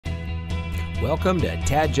Welcome to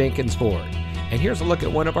Tad Jenkins Ford, and here's a look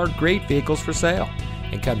at one of our great vehicles for sale.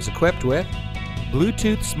 It comes equipped with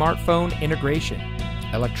Bluetooth smartphone integration,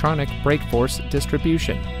 electronic brake force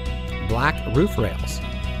distribution, black roof rails,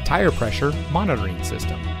 tire pressure monitoring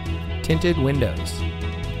system, tinted windows,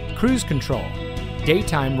 cruise control,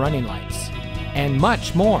 daytime running lights, and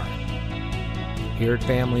much more. Here at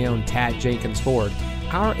family-owned Tad Jenkins Ford,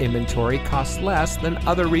 our inventory costs less than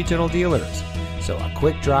other regional dealers. So a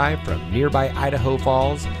quick drive from nearby Idaho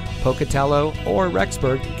Falls, Pocatello, or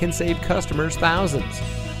Rexburg can save customers thousands.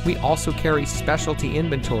 We also carry specialty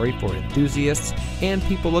inventory for enthusiasts and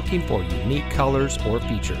people looking for unique colors or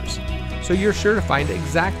features. So you're sure to find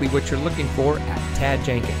exactly what you're looking for at Tad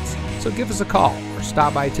Jenkins. So give us a call or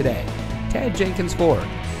stop by today. Tad Jenkins Ford,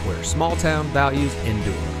 where small town values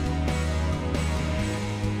endure.